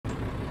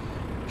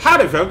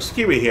Howdy folks,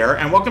 Keywii here,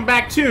 and welcome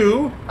back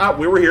to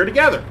We Were Here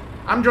Together.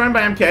 I'm joined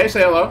by MK,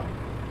 say hello.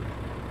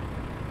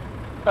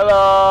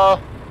 Hello.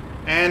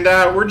 And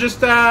we're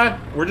just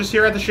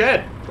here at the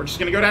shed. We're just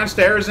gonna go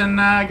downstairs and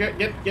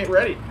get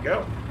ready to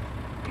go.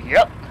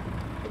 Yep.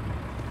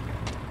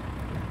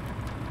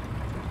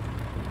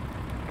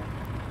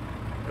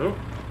 Oh.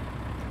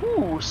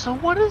 Ooh, so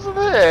what is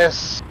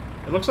this?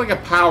 It looks like a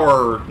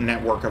power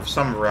network of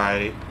some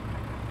variety.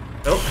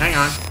 Oh, hang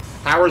on.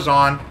 Power's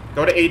on.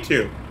 Go to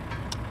A2.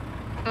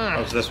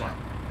 Oh, it's this one.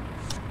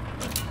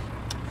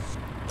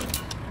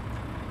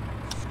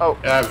 Oh.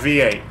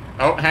 V8.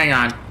 Oh, hang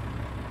on.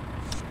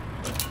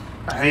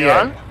 Hang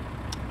V8. on.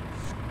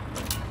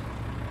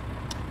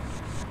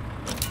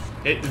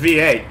 Hit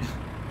V8.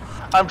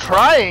 I'm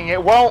trying.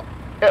 It won't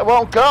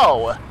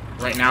go.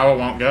 Right now it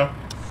won't go.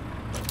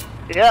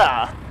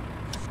 Yeah.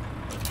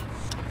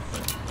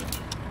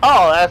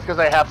 Oh, that's because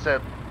I have to.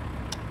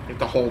 You have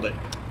to hold it.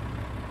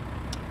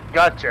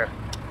 Gotcha.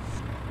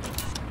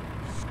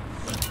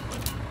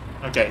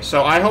 Okay,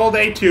 so I hold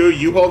A2,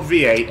 you hold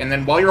V8, and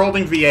then while you're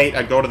holding V8,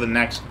 I go to the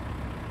next.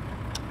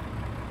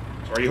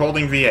 So are you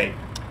holding V8?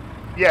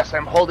 Yes,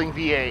 I'm holding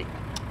V8.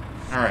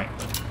 Alright.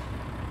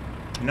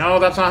 No,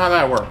 that's not how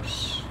that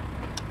works.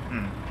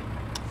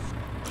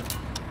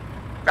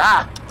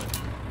 Ah!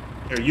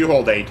 Here, you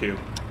hold A2.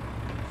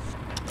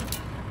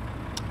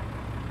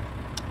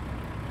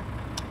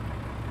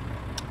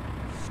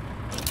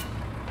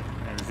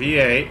 And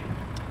V8.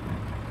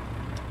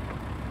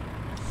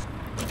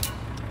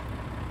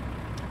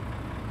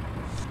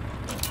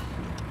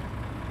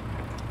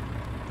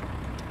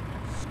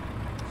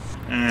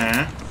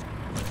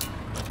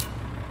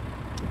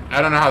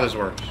 I don't know how this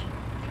works.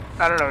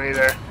 I don't know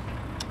either.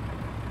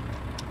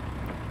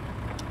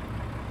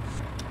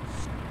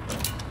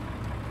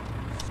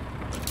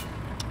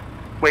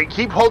 Wait,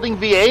 keep holding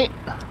V8?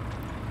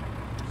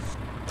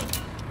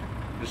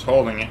 Just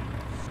holding it.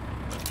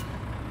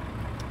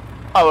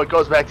 Oh, it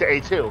goes back to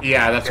A2.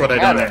 Yeah, that's what I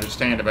don't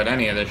understand about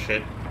any of this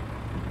shit.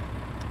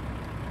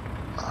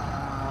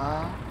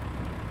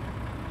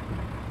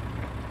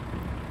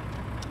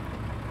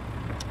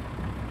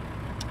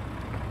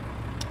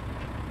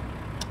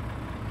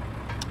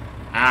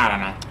 I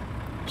don't know.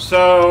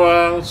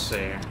 So, let's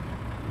see.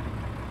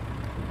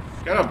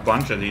 Got a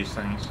bunch of these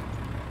things.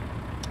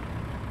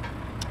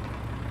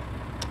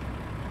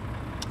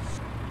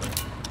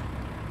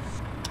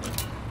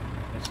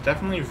 It's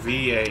definitely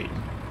V8.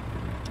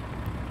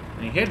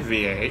 When you hit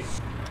V8...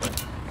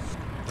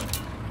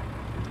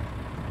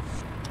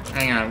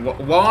 Hang on.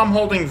 While I'm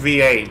holding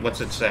V8,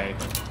 what's it say?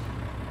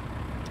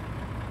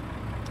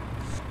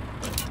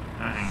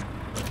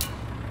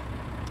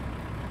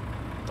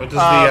 What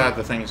does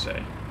the thing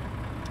say?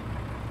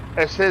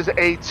 It says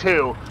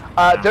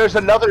A2. There's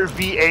another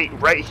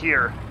V8 right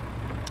here.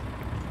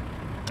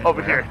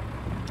 Over here.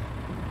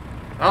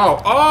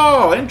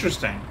 Oh,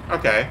 interesting.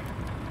 Okay.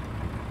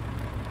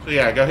 So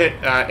yeah, go hit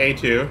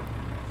A2.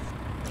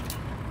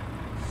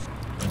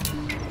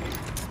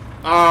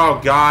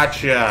 Oh,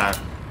 gotcha.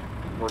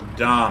 We're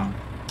dumb.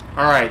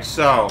 Alright,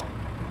 so,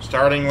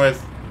 starting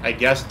with, I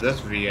guess, this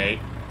V8.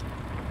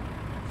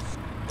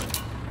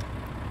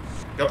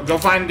 Go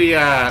find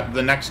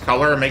the next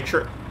color and make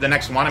sure the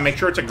next one and make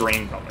sure it's a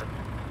green color.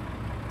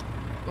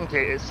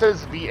 Okay, it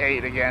says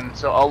V8 again,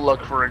 so I'll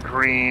look for a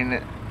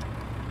green.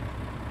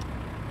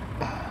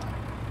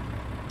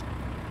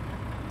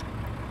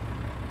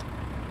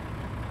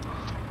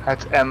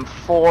 That's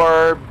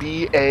M4,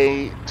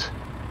 B8,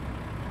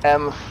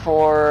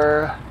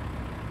 M4,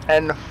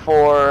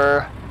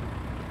 N4.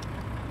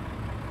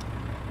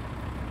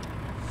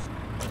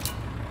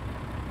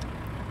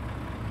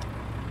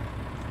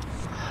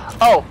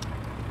 Oh!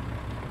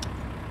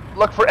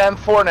 Look for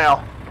M4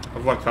 now.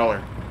 Of what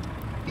color?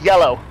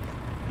 Yellow.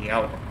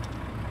 Yellow.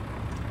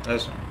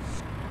 This one.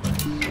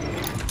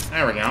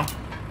 There we go.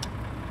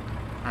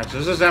 Alright, so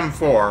this is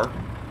M4.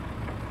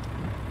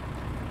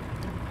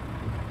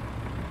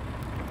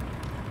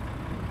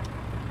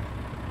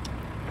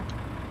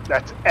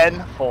 That's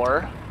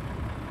N4.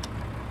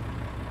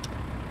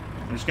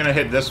 I'm just gonna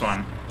hit this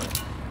one.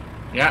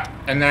 Yeah,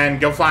 and then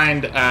go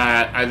find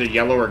either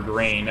yellow or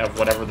green of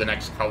whatever the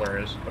next color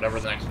is, whatever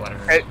the next letter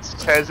is. It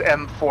says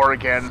M4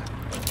 again.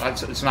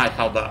 It's not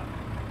held up.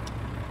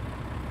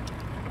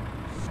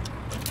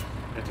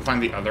 You have to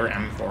find the other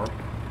M4.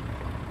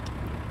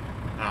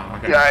 Oh,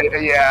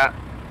 okay. Yeah.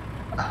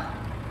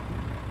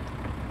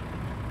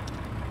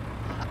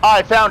 Oh,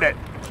 I found it.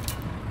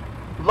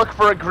 Look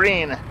for a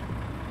green.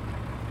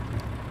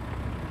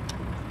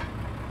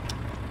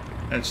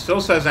 And it still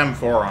says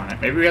M4 on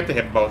it. Maybe we have to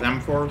hit both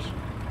M4s?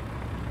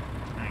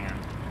 Hang on.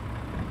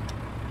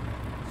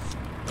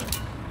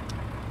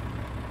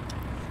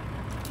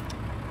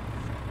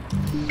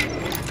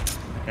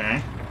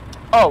 Okay.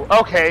 Oh,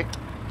 okay.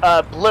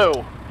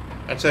 Blue.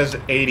 That says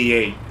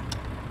 88.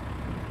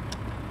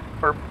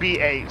 Or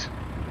B8.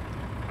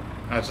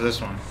 That's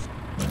this one.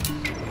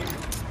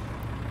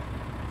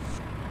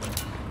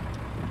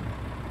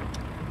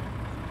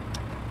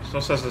 Still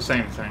says the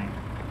same thing.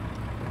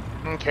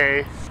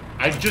 Okay.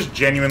 I just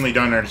genuinely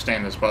don't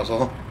understand this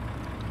puzzle.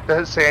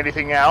 Does it say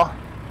anything now?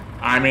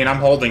 I mean, I'm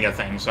holding a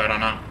thing, so I don't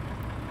know.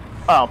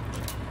 Oh.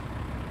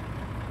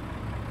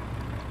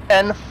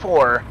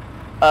 N4.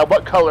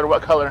 What color?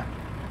 What color?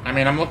 I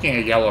mean, I'm looking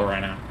at yellow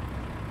right now.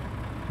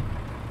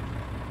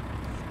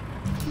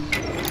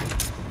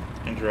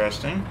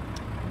 Interesting.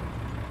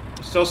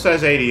 It still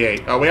says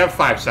 88. Oh, we have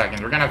 5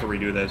 seconds. We're gonna have to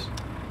redo this.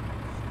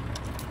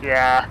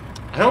 Yeah.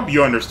 I hope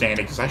you understand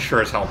it, because I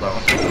sure as hell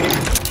don't.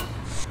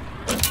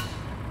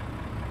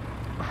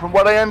 From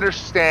what I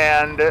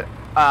understand,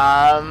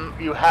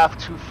 you have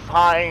to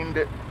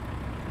find...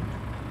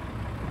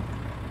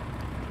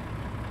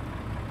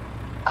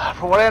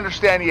 from what I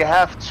understand, you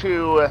have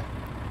to...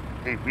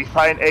 we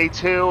find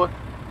A2,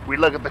 we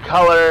look at the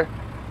color,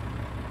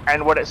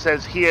 and what it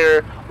says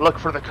here, look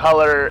for the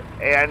color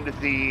and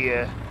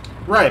the...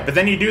 Right, but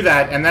then you do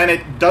that, and then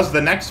it does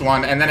the next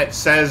one, and then it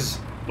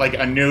says, like,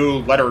 a new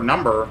letter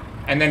number,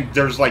 and then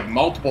there's, like,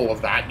 multiple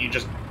of that. You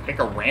just pick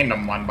a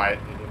random one by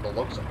the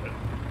looks of it.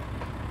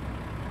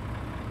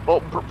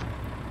 Well,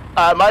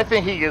 my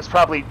thinking is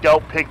probably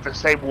don't pick the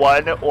same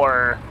one,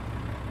 or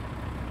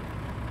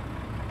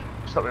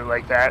something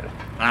like that.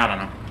 I don't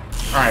know.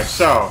 Alright,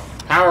 so,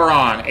 power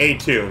on,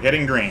 A2,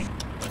 hitting green.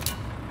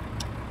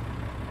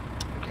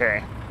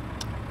 Okay.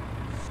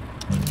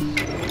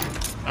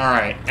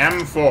 Alright,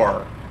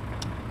 M4.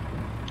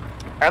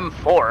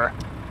 M4?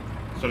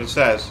 That's what it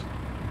says.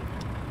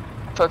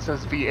 I thought it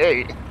says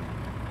V8.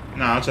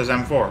 No, it says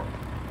M4.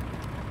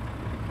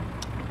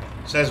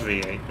 It says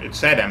V8. It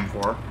said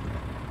M4.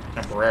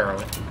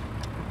 Temporarily.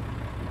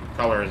 What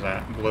color is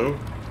that? Blue?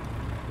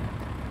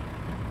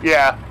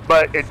 Yeah,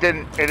 but it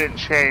didn't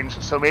change,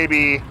 so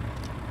maybe...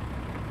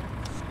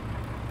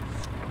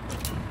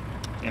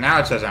 And now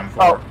it says M4.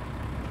 Oh,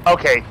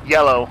 okay,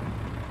 yellow.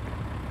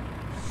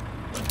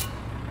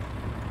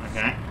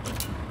 Okay.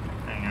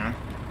 Hang on.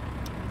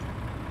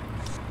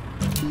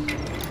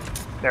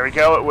 There we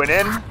go, it went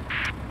in.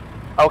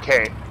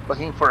 Okay,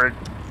 looking for...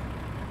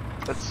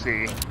 Let's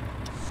see.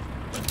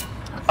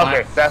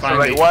 Okay, that's the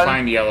right one.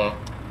 Find yellow.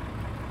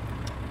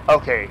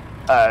 Okay,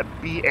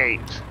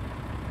 B8.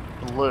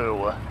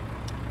 Blue.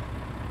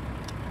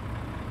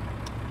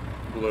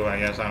 Blue, I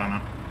guess. I don't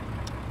know.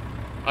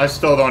 I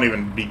still don't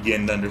even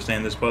begin to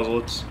understand this puzzle.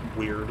 It's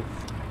weird.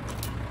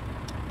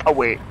 Oh,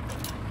 wait.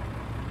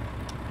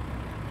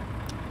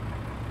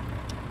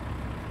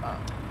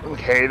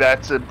 Okay,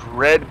 that's a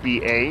red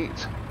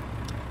B8.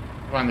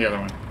 Find the other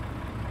one.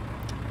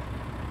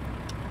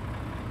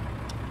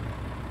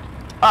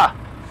 Ah!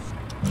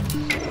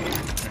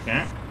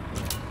 Okay.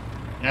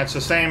 Yeah, it's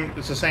the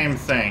same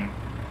thing.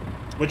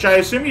 Which I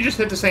assume you just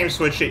hit the same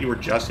switch that you were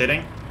just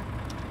hitting.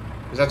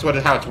 Because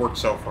that's how it's worked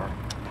so far.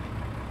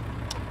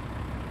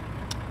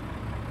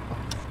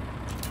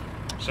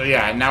 So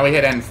yeah, now we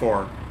hit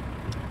N4.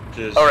 Which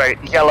is...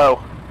 Alright,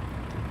 yellow.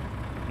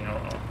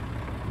 Yellow.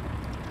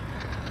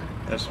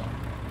 This one.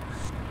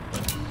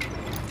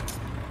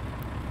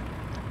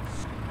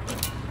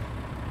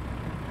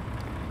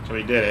 So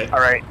we did it.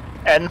 Alright,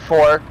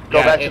 N4.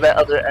 Go back to that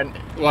other N.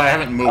 Well, I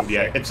haven't moved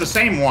yet. It's the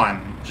same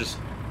one, just...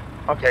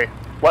 Okay,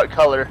 what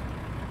color?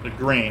 The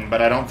green,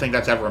 but I don't think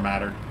that's ever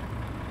mattered.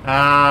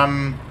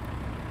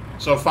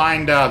 So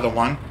find the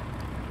one.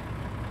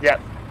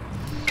 Yep.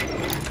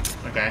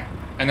 Okay.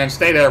 And then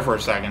stay there for a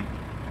second.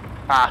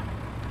 Ah.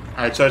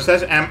 Alright, so it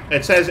says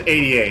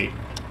 88.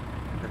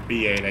 Or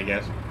B8, I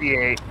guess.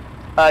 B8.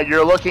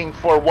 You're looking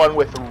for one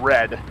with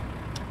red.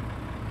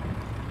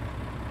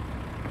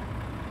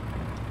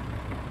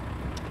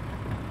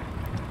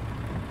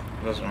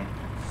 This one.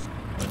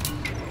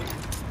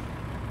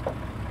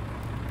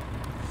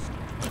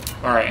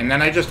 Alright, and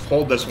then I just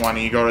hold this one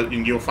and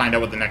and you'll find out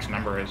what the next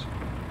number is.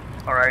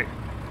 Alright.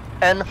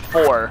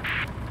 N4.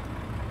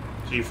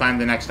 So you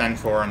find the next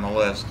N4 on the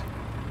list.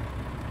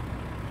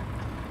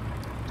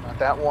 Not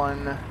that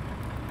one.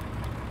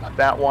 Not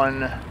that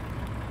one.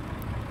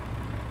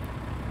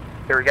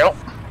 Here we go.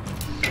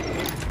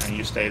 And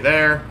you stay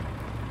there.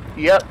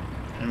 Yep.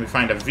 And we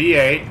find a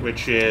V8,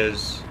 which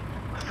is...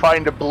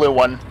 Find a blue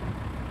one.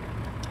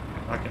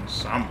 Fucking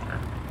somewhere.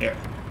 Here.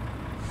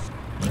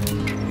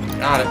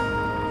 Got it.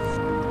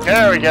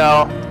 There we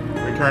go.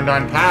 We turned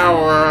on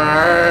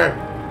power!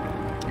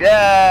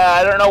 Yeah,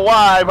 I don't know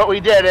why, but we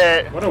did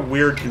it. What a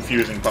weird,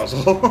 confusing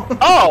puzzle.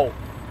 Oh!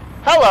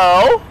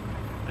 Hello!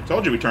 I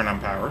told you we turned on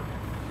power.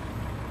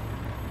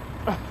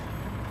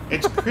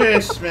 It's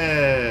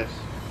Christmas!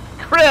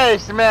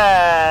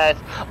 Christmas!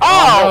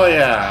 Oh, Oh! hell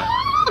yeah!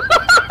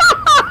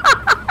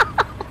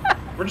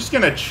 We're just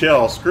gonna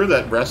chill. Screw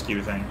that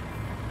rescue thing.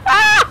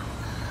 Ah!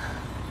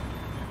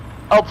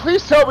 Oh,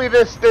 please tell me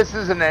this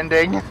is an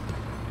ending.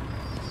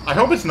 I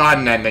hope it's not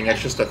an ending,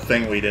 it's just a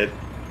thing we did.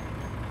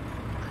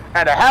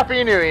 And a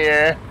Happy New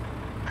Year.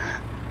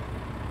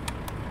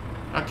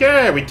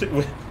 Okay,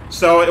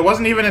 so it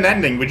wasn't even an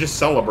ending, we just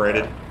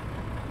celebrated.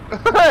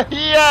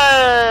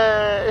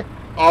 Yay!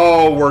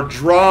 Oh, we're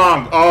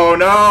drunk! Oh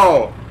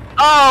no!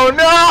 Oh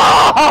no!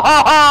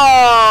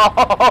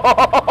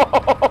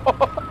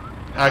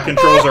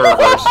 Controls are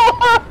reversed.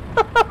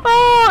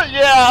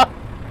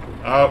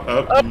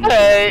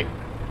 Okay.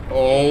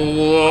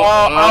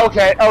 Oh.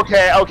 Okay.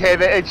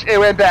 It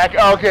went back.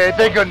 Okay,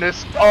 thank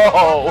goodness.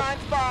 Oh.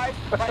 195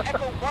 by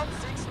Echo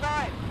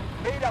 169.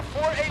 Beta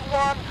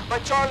 481 by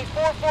Charlie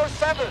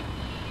 447.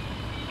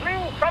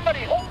 Please,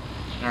 somebody. All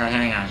right,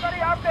 hang on.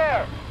 Somebody out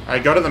there. All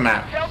right, go to the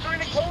map.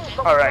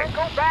 All right.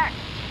 Go back.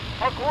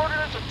 Our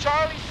coordinates are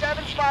Charlie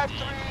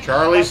 753.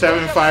 Charlie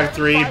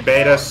 753,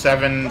 Beta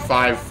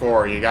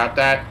 754. You got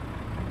that?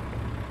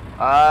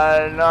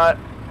 Not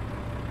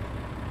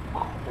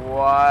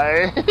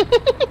quite.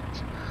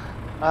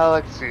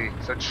 Let's see.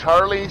 So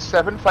Charlie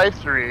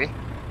 753.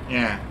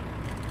 Yeah.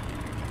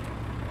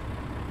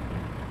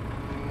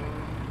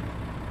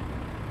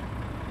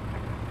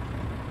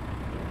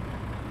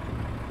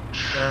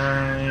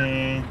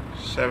 Charlie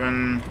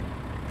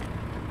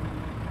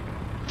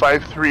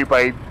 753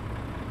 by.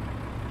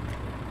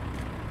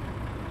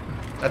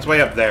 That's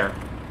way up there.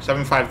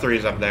 753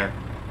 is up there.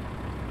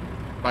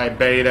 By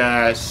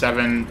Beta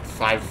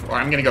 754.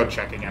 I'm gonna go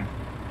check again.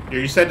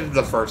 You said it's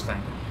the first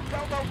thing.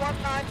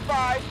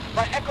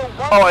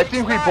 Oh, I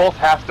think we both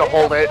have to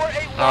hold it.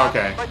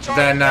 Okay.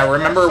 Then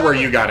remember where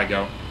you gotta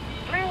go.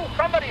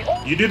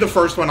 You do the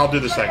first one, I'll do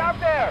the second.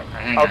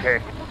 Hang on. Okay.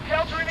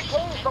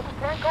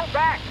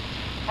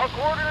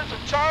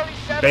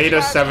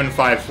 Beta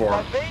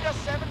 754.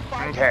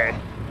 Okay.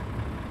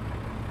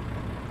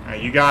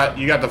 Alright, you got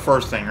the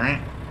first thing, right?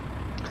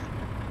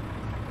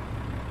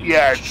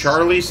 Yeah.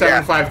 Charlie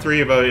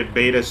 753 about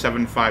Beta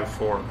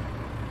 754.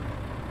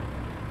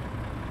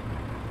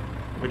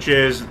 Which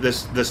is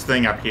this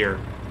thing up here.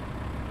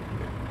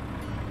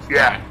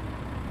 Yeah.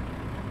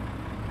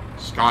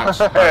 Scott's.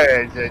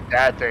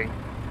 That thing.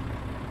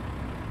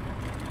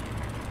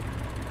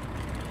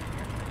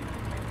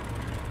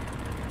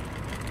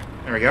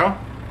 There we go.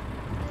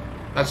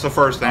 That's the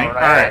first thing. All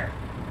right.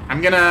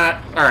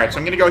 Alright, so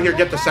I'm gonna go here,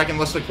 get the second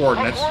list of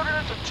coordinates.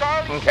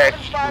 Okay.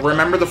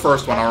 Remember the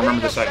first one, I'll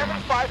remember the second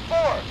one.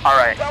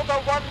 Alright.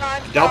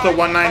 Delta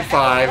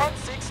 195.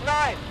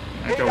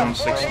 Echo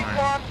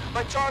 169.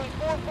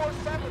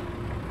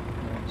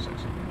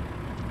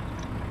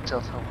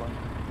 Delta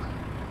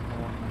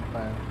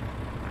 195.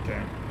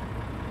 Okay.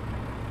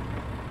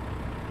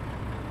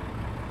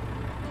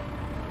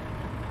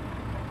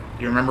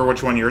 Do you remember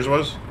which one yours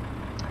was?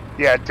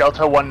 Yeah,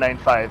 Delta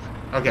 195.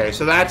 Okay,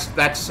 so that's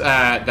this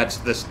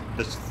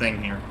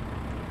thing here.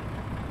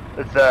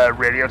 The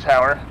radio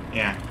tower.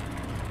 Yeah.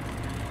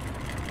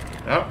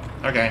 Oh,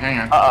 okay, hang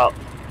on. Uh-oh.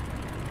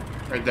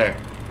 Right there.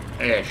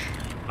 Ish.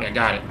 Yeah,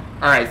 got it.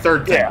 Alright,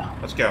 third thing. Yeah.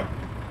 Let's go.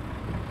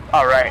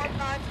 Alright.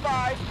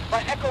 195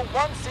 by Echo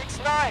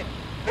 169.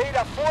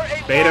 Beta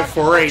 481. Beta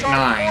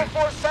 489.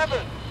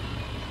 447.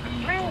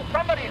 Please,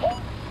 somebody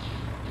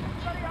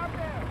out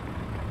there.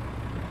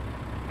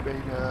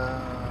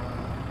 Beta.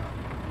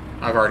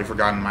 I've already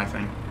forgotten my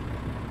thing.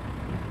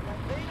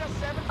 Beta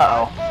 754.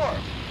 Uh-oh.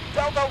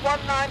 Delta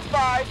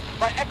 195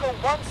 by Echo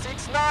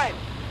 169.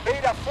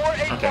 Beta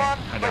 481 Okay, I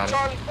by got it.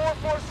 Charlie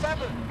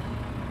 447.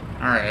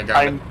 Alright, I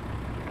got it.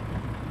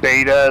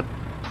 Beta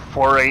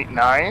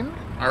 489?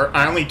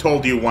 I only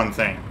told you one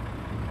thing.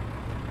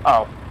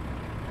 Oh.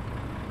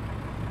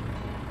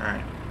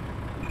 Alright.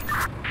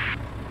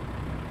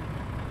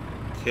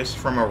 Kiss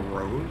from a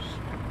rose?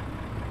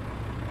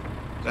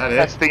 Is that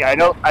That's it? the thing. I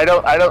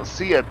don't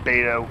see a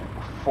Beta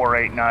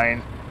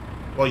 489.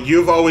 Well,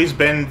 you've always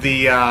been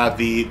the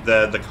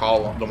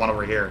column, the one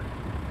over here.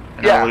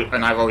 And Yeah.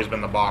 and I've always been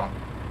the bottom.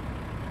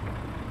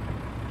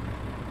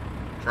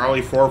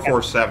 Charlie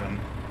 447.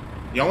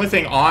 The only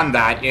thing on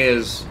that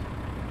is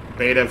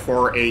Beta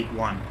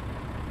 481.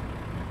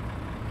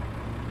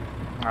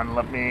 And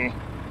let me.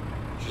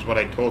 Which is what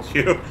I told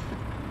you.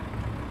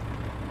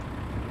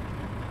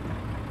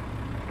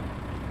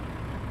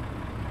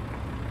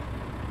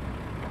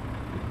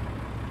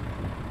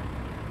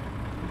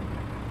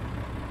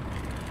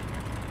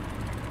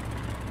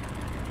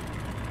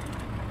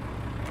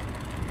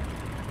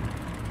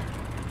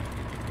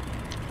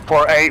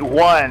 For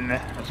 8-1,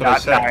 That's what I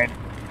not said. 9.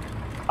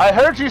 I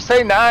heard you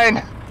say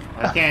 9.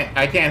 I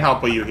can't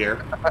help you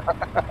here.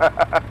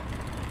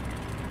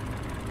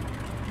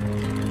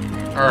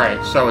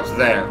 Alright, so it's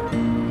there.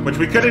 Which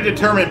we could have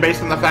determined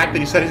based on the fact that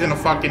he said he's in a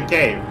fucking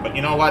cave. But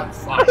you know what?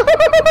 Fine.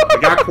 We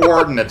got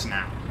coordinates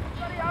now.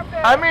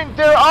 I mean,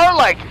 there are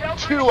like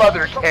 2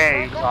 other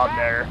caves on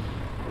there.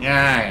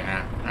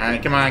 Yeah.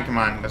 Alright, come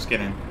on. Let's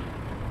get in.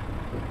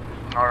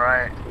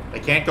 Alright.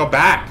 They can't go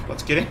back.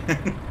 Let's get in.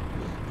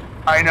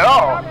 I know.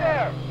 Out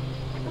there.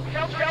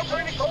 Go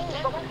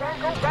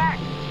back.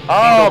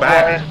 Oh, Go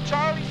back. boy.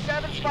 Charlie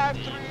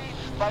 753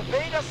 by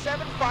Beta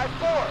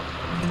 754.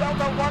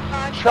 Delta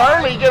 195.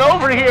 Charlie, get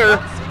over here.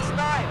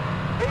 169.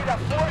 Beta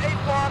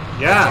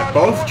 481. Yeah,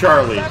 both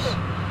Charlies.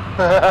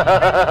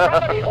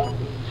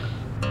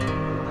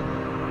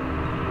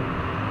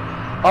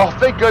 Oh,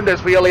 thank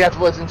goodness we only have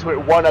to listen to it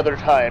one other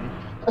time.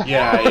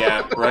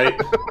 Yeah, right?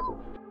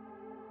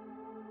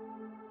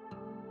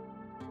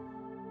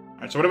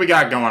 Alright, so what do we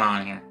got going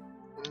on here?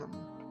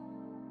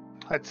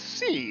 Let's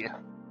see.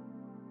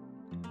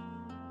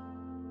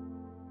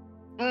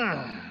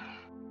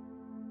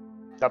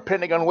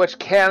 Depending on which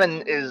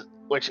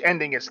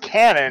ending is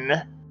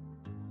canon,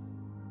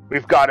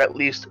 we've got at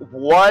least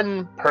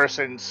one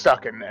person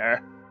stuck in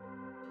there.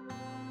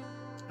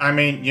 I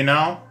mean, you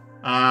know,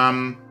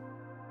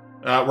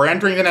 we're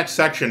entering the next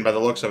section by the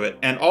looks of it.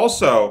 And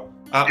also,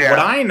 what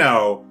I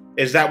know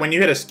is that when you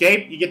hit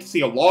escape, you get to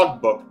see a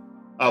logbook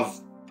of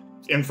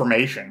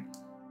information.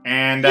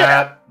 And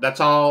that's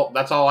all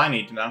I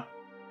need to know.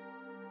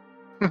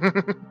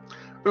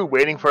 Ooh,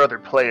 waiting for other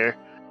player.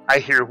 I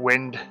hear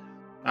wind.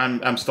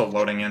 I'm still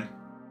loading in.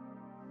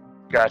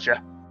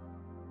 Gotcha.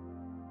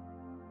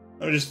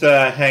 Let me just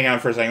hang on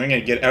for a second. We're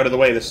gonna get out of the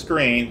way of the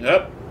screen.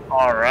 Oh.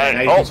 All right.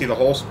 Now you can see the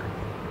whole screen.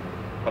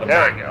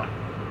 There we go.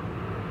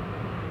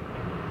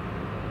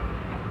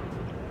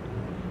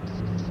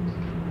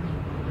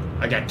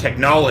 I got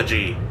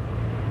technology.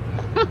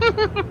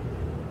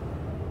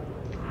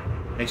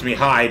 Makes me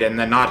hide and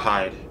then not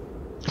hide.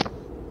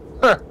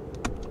 Huh.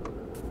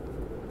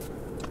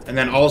 And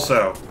then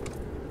also,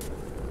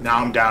 now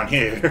I'm down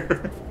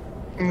here.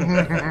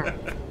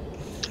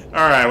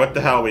 Alright, what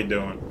the hell are we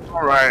doing?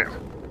 Alright.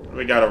 What do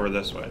we got over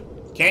this way?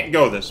 Can't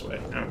go this way.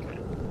 Okay.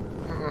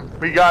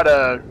 We got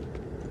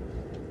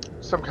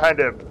some kind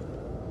of...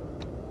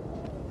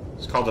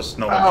 It's called a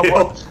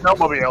snowmobile.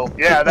 Snowmobile.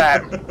 Yeah,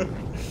 that.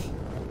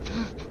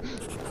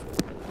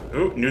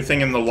 Ooh, new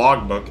thing in the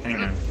logbook.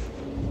 Hang on.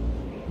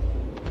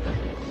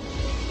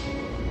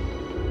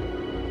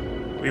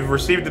 We've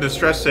received a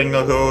distress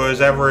signal.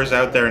 Whoever is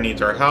out there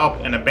needs our help.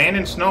 An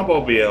abandoned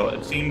snowmobile.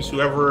 It seems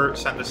whoever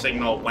sent the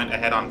signal went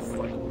ahead on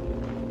foot.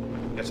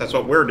 Guess that's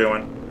what we're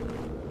doing.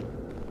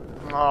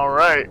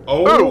 Alright.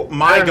 Oh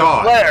my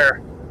god.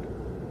 Flare.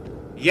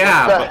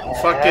 Yeah, but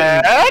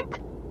fucking... Heck?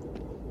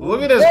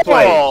 Look at this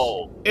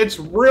place. It's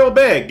real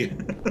big.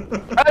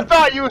 I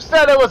thought you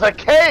said it was a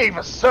cave,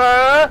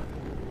 sir.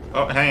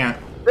 Oh, hang on.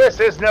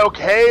 This is no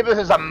cave. This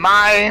is a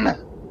mine.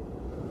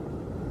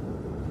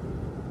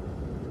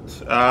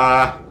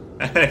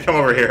 Come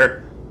over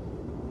here.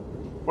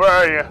 Where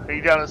are you? Are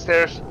you down the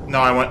stairs?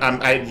 No,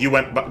 you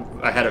went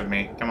ahead of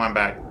me. Come on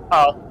back.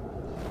 Oh.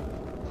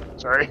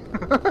 Sorry.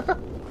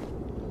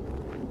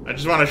 I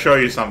just want to show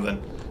you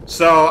something.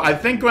 So, I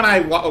think when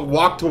I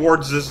walk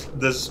towards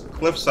this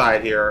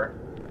cliffside here,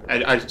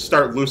 I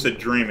start lucid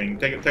dreaming.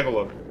 Take a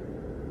look.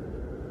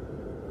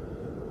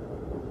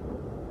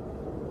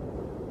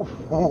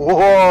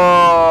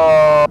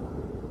 Whoa!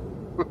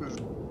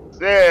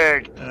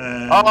 Sick!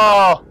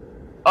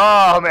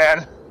 Oh,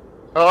 man.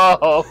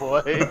 Oh,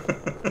 boy. It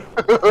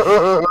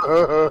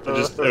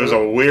was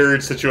a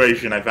weird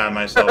situation I found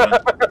myself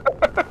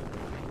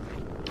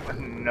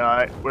in.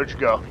 No, where'd you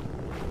go?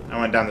 I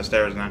went down the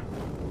stairs now.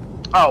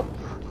 Oh.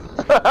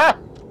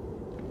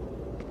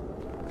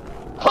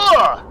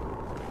 Huh!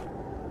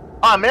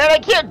 Oh, man, I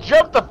can't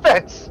jump the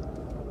fence!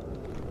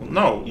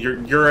 No,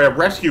 you're a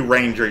rescue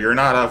ranger. You're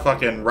not a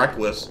fucking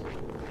reckless.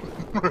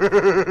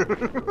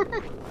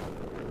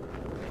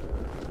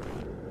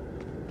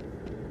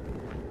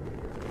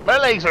 My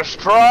legs are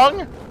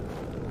strong.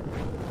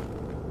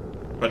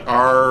 But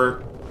I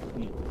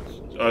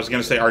was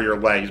gonna say are your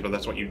legs, but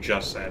that's what you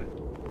just said.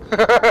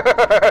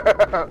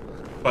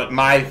 But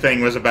my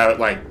thing was about,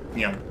 like,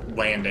 you know,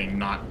 landing,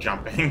 not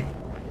jumping.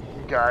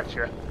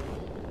 Gotcha.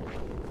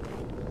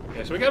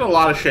 Yeah, so we got a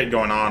lot of shit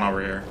going on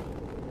over here.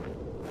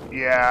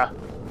 Yeah.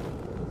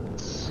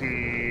 Let's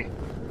see.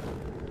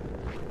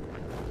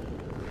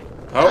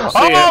 Oh,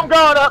 see ya. I'm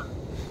going up!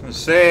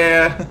 See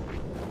ya.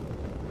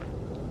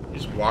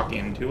 Just walk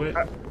into it?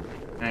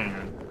 Hang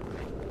on.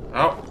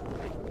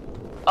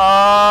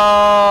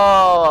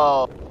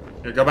 Oh!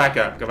 Here, go back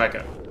up. Go back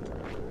up.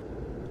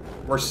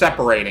 We're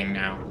separating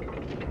now.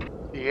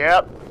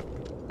 Yep.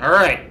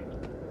 Alright.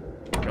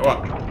 Go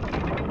up.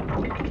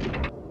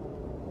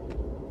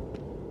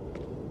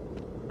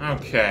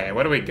 Okay,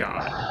 what do we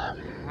got?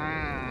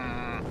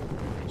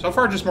 So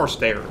far, just more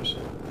stairs.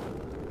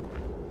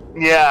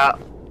 Yeah.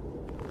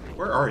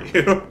 Where are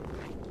you?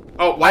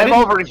 Oh, I'm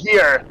over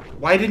here.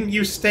 Why didn't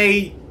you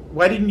stay...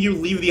 Why didn't you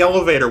leave the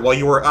elevator while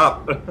you were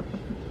up?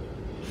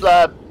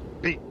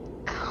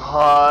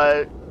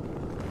 Because...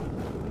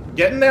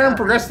 Get in there and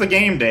progress the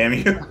game, damn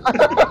you.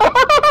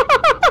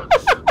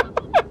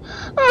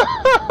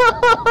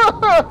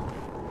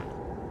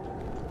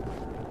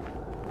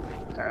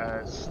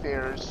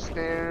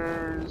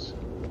 Stairs.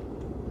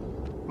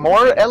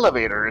 More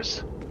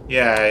elevators.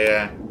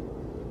 Yeah.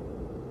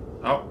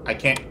 Oh, I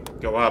can't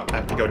go up. I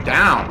have to go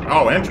down.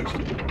 Oh,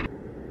 interesting.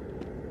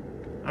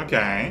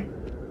 Okay.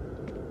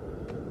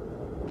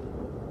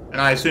 And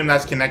I assume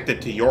that's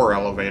connected to your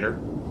elevator.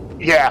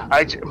 Yeah,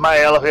 my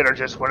elevator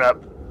just went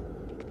up.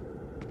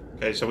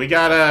 Okay, so we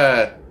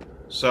gotta...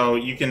 So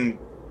you can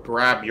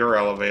grab your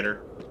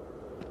elevator.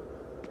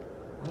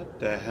 What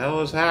the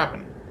hell is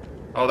happening?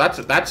 Oh, this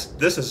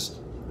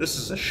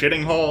is a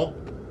shitting hole.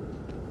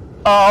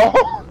 Oh.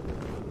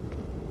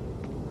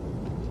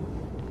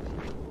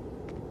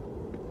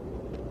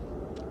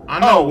 I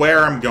don't know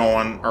where I'm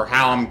going or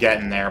how I'm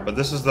getting there, but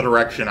this is the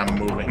direction I'm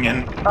moving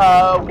in.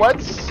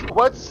 What's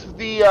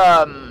the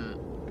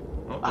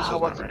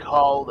what's it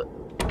called?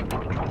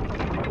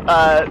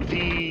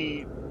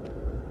 Hang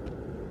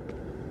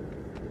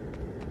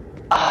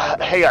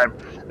on.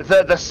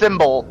 The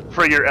symbol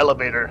for your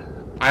elevator.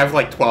 I have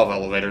like 12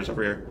 elevators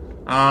over here.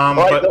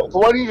 But the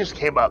one you just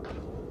came up.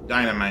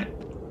 Dynamite.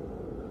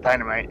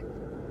 Dynamite.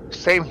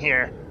 Same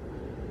here.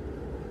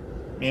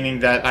 Meaning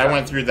that I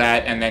went through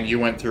that, and then you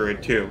went through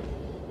it too.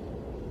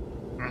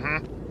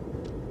 Mm-hmm.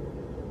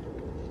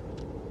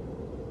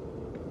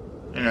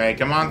 Anyway,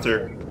 come on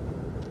through.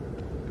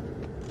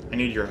 I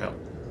need your help.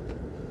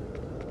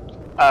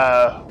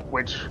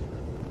 Which?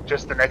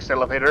 Just the next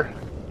elevator?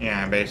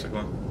 Yeah,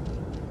 basically.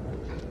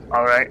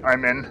 Alright,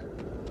 I'm in.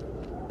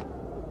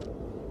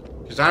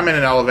 Because I'm in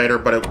an elevator,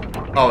 but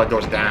it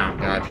goes down.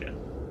 Gotcha.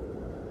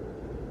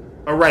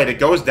 Oh, right, it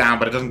goes down,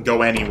 but it doesn't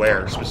go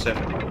anywhere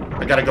specific.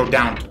 I gotta go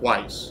down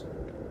twice.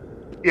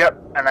 Yep,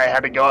 and I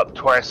had to go up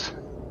twice.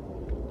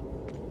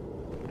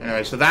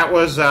 Anyway, so that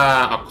was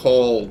a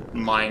coal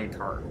mine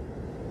cart.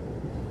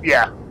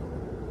 Yeah.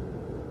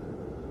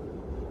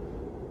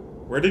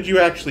 Where did you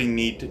actually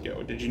need to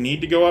go? Did you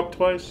need to go up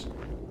twice?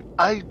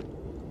 I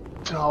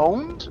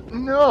don't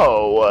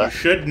know. You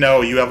should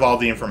know. You have all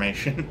the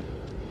information.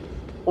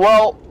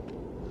 Well,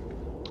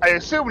 I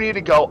assume we need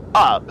to go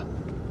up.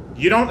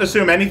 You don't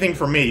assume anything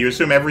for me. You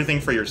assume everything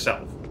for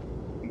yourself.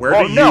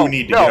 Where do you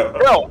need to go?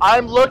 No,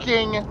 I'm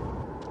looking.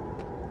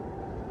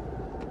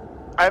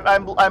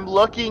 I'm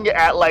looking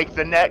at like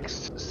the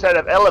next set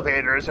of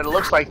elevators, and it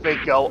looks like they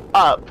go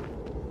up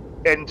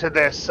into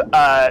this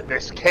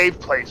this cave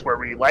place where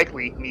we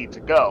likely need to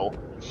go.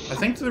 I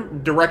think the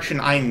direction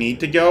I need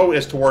to go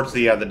is towards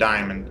the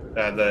diamond,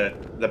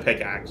 the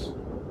pickaxe.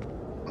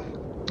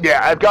 Yeah,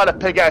 I've got a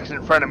pickaxe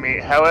in front of me.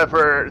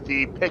 However,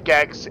 the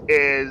pickaxe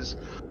is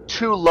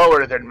 2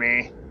 lower than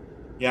me.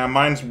 Yeah,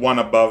 mine's 1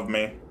 above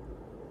me.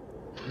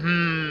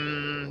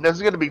 This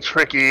is gonna be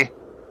tricky.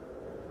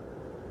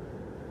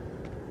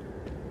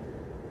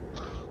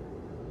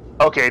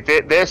 Okay,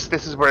 this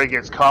is where it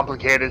gets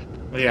complicated.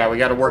 Well, yeah, we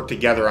got to work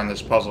together on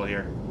this puzzle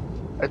here.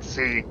 Let's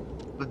see.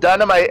 The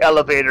dynamite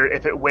elevator,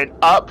 if it went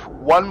up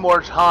one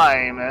more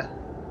time...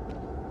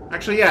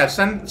 Actually, yeah,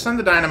 send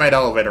the dynamite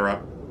elevator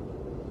up.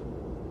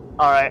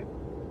 Alright.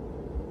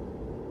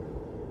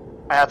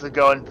 I have to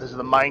go into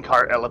the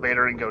minecart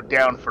elevator and go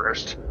down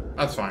first.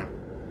 That's fine.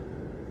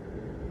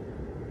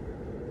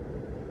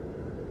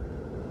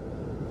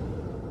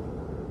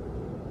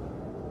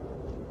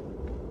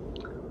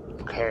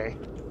 Okay.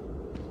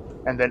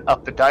 And then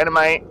up the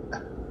dynamite.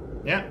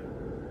 Yeah.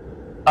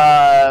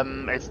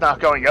 It's not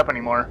going up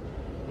anymore.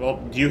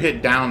 Well, you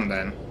hit down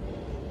then.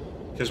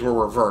 Because we're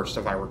reversed,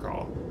 if I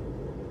recall.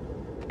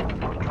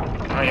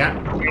 Oh, yeah?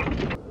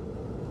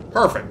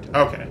 Perfect.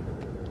 Okay.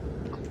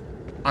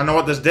 I don't know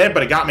what this did,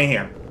 but it got me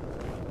here.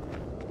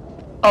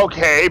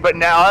 Okay, but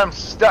now I'm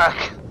stuck.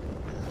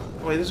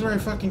 Wait, this is where I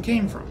fucking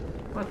came from.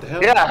 What the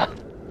hell? Yeah.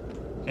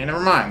 Okay, never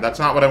mind. That's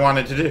not what I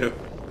wanted to do.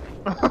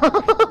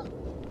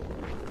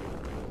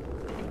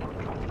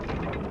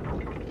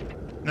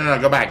 No,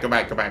 go back.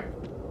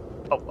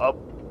 Oh.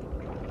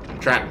 I'm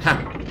trapped.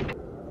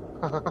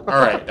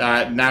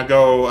 Alright, now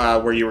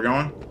go where you were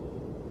going.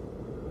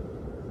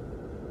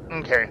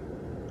 Okay.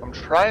 I'm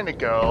trying to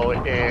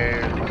go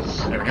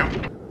is... There we go.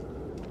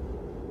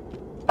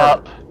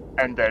 Up,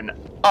 and then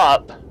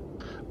up,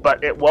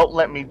 but it won't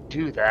let me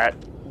do that.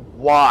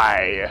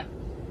 Why?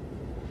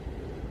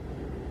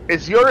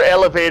 Is your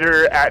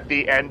elevator at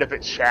the end of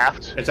its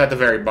shaft? It's at the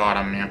very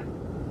bottom, yeah.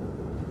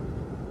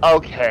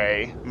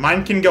 Okay.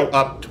 Mine can go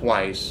up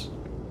twice,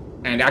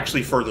 and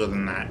actually further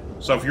than that.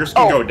 So if yours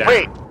can go down...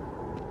 wait.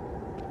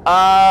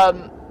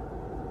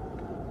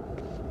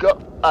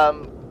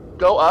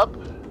 Go up?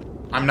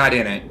 I'm not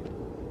in it.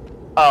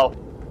 Oh.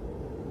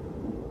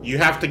 You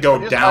have to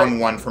go down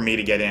one for me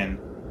to get in.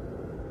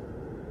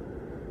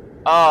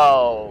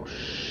 Oh,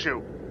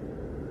 shoot.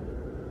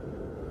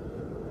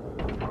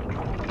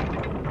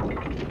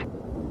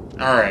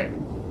 Alright.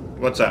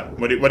 What's up?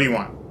 What do you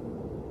want?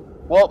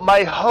 Well,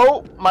 my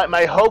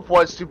hope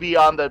was to be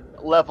on the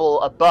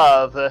level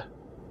above.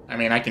 I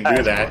mean, I can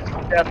do that.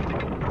 Yep.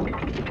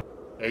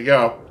 There you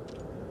go.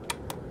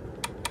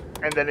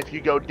 And then if you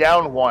go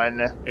down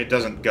one... It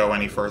doesn't go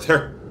any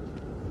further.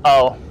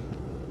 Oh.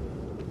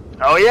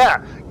 Oh, yeah.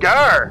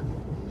 Grr!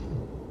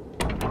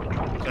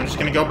 So I'm just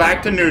gonna go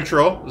back to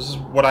neutral. This is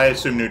what I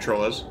assume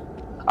neutral is.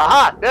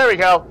 Aha! There we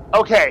go.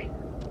 Okay.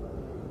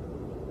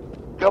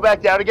 Go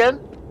back down again?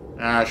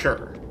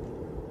 Sure.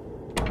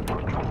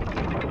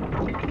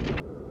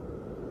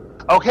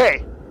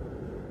 Okay.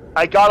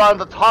 I got on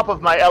the top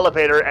of my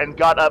elevator and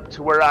got up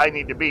to where I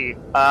need to be.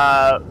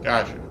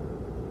 Gotcha.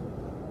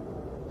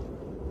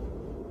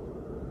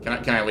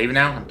 Can I leave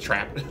now? I'm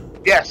trapped.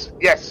 Yes.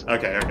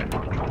 Okay.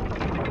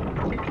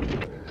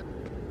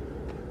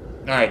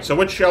 Alright, so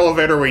which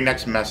elevator are we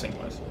next messing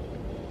with?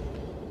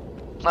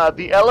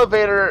 The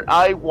elevator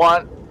I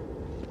want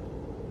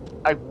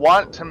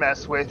to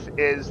mess with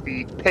is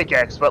the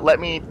pickaxe, but let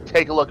me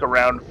take a look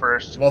around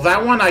first. Well,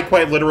 that one I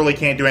quite literally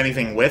can't do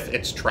anything with.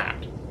 It's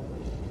trapped.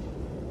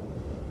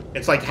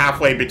 It's like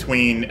halfway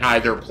between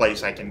either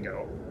place I can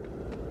go.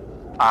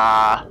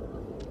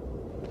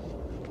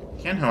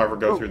 Can, however,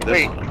 go through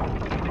this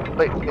one.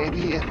 Wait,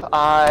 maybe if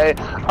I...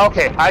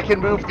 Okay, I can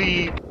move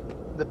the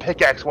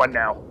pickaxe one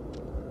now.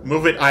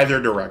 Move it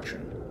either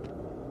direction.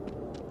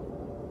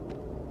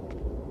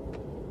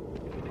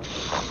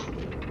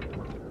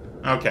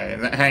 Okay,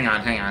 hang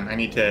on. I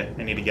need to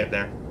get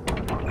there.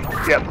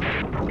 Yep.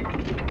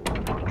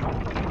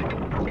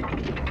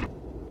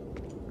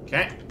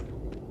 Okay.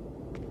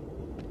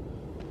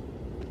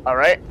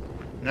 Alright.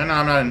 No,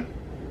 I'm not in.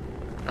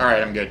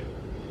 Alright, I'm good.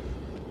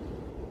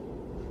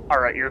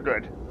 Alright, you're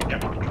good.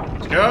 Yep.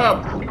 Let's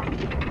go!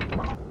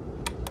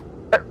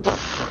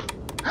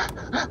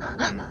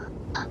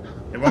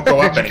 It won't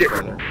go up any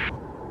further.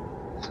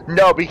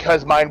 No,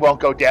 because mine won't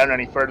go down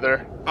any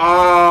further.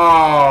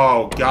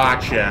 Oh,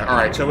 gotcha.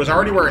 Alright, so it was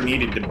already where it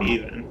needed to be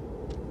then.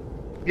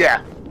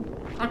 Yeah.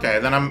 Okay,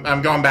 then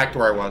I'm going back to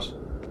where I was.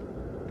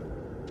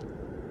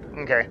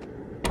 Okay.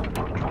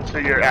 So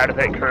you're out of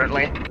it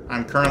currently?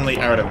 I'm currently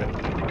out of it.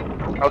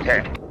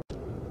 Okay.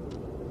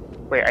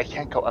 Wait, I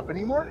can't go up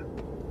anymore?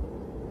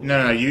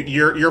 No,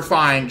 you're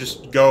fine.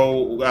 Just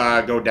go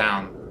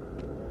down.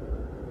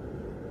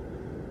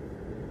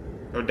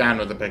 Go down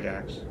with the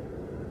pickaxe.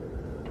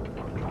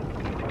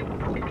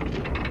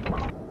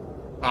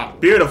 Ah,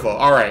 beautiful.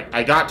 All right,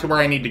 I got to where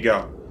I need to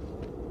go.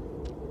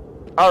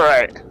 All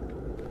right.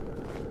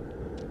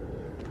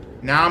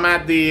 Now I'm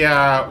at the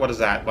what is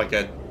that? Like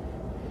a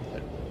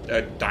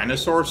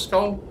dinosaur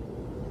skull?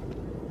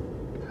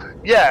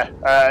 Yeah,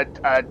 a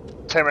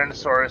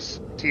Tyrannosaurus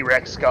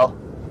T-Rex skull.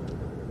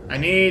 I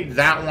need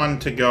that one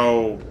to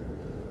go.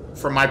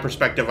 From my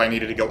perspective, I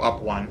needed to go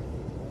up one.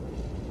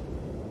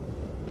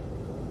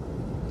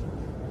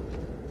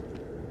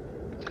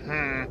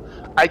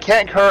 I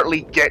can't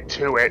currently get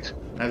to it.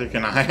 Neither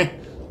can I.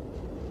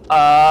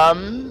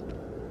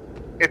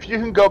 If you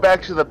can go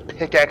back to the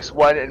pickaxe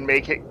one and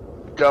make it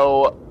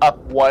go up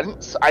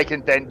once, I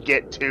can then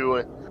get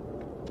to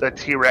the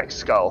T-Rex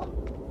skull.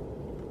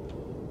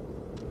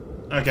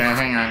 Okay,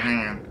 hang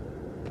on.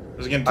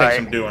 This is gonna take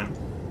some doing.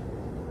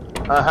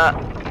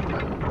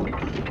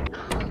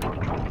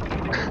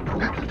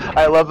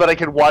 I love that I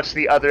can watch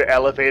the other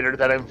elevator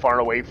that I'm far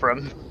away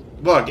from.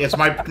 Look, it's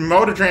my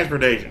mode of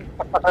transportation.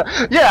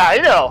 Yeah, I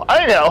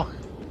know.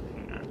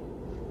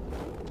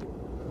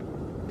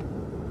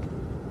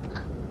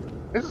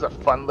 This is a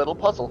fun little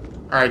puzzle.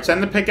 Alright,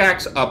 send the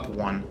pickaxe up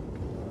one.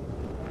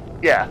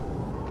 Yeah.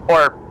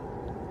 Or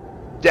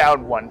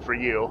down one for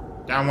you.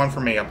 Down one for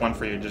me, up one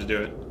for you. Just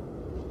do it.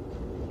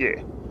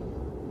 Yeah.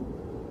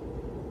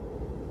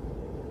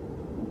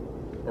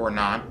 Or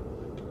not.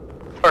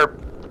 Or,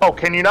 oh,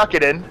 can you not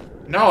get in?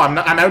 No, I'm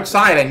not. I'm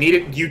outside. I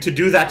needed you to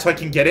do that so I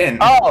can get in.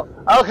 Oh,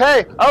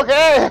 okay.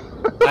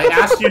 I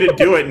asked you to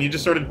do it, and you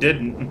just sort of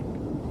didn't.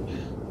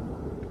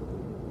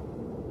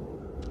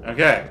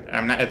 Okay,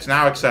 it's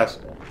now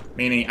accessible,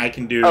 meaning I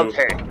can do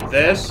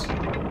this,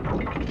 and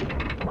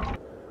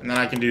then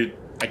I can do.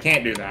 I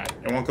can't do that.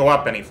 It won't go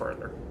up any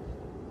further.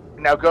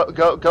 Now go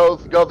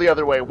the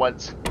other way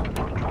once.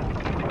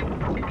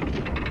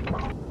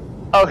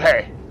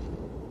 Okay.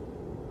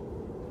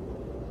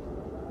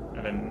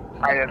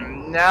 I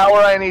am now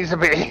where I need to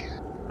be.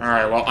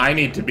 Alright, well, I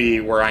need to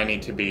be where I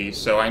need to be,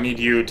 so I need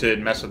you to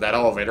mess with that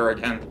elevator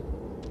again.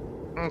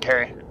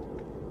 Okay.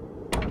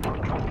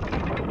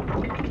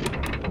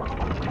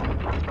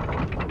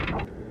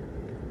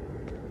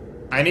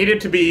 I need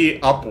it to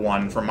be up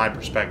one from my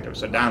perspective,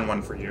 so down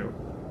one for you.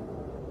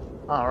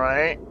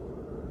 Alright.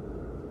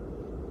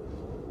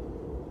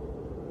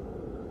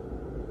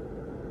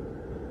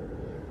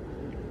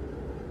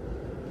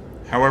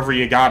 However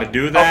you gotta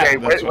do that. Okay,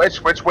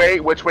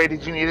 which way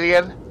did you need it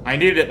again? I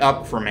need it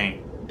up for me,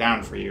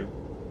 down for you.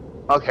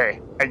 Okay,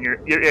 and you're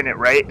in it,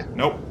 right?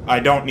 Nope, I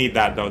don't need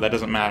that though, that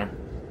doesn't matter.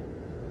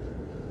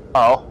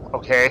 Oh,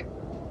 okay.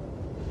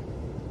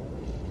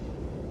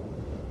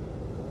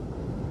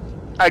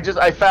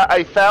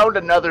 I found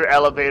another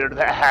elevator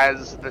that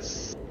has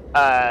this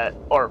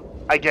or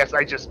I guess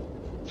I just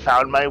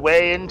found my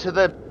way into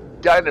the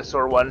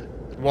dinosaur one.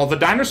 Well, the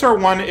dinosaur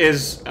one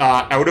is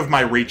out of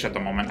my reach at the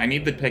moment. I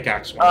need the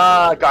pickaxe one.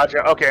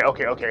 Gotcha. Okay.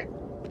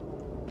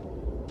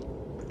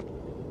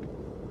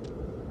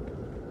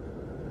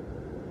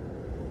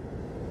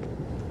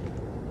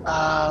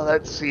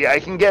 Let's see. I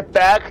can get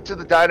back to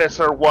the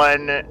dinosaur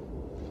one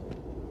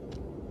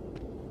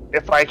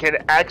if I can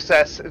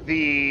access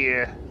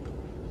the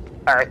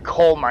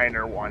coal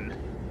miner one.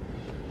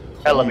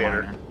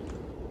 Elevator. Miner.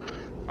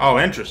 Oh,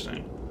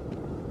 interesting.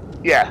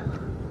 Yeah.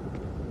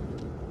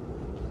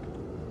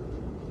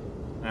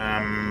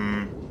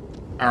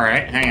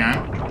 Alright, hang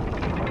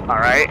on.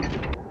 Alright.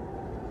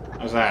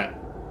 How's that?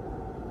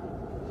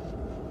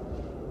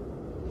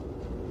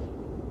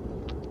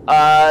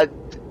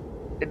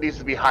 It needs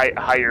to be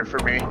higher for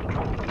me.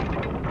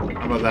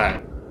 How about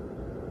that?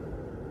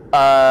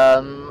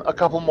 A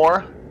couple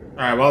more.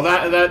 Alright, well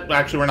that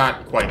actually we're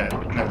not quite at.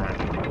 Never mind.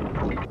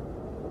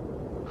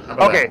 How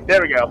about Okay, that?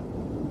 there we go.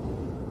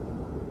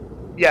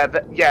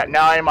 Yeah,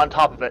 now I am on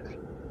top of it.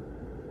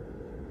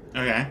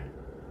 Okay.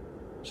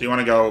 So you want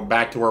to go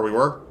back to where we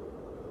were?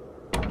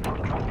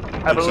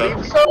 I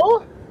believe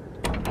so.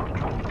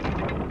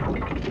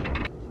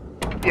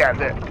 Yeah,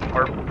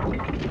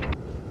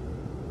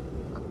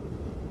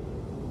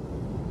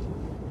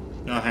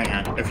 No, hang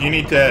on. If you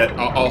need to,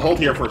 I'll hold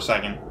here for a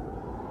second.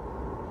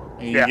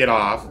 And you get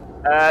off.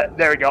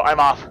 There we go. I'm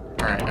off.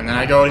 All right, and then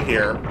I go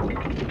here.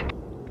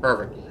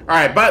 Perfect. All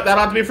right, but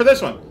that'll have to be for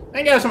this one.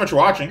 Thank you guys so much for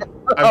watching. Of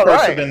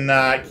course, I've been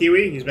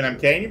Keywii. He's been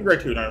MK. And you've been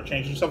great too. Don't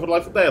change yourself with a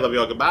life today. I love you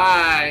all.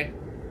 Goodbye.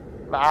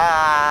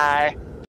 Bye.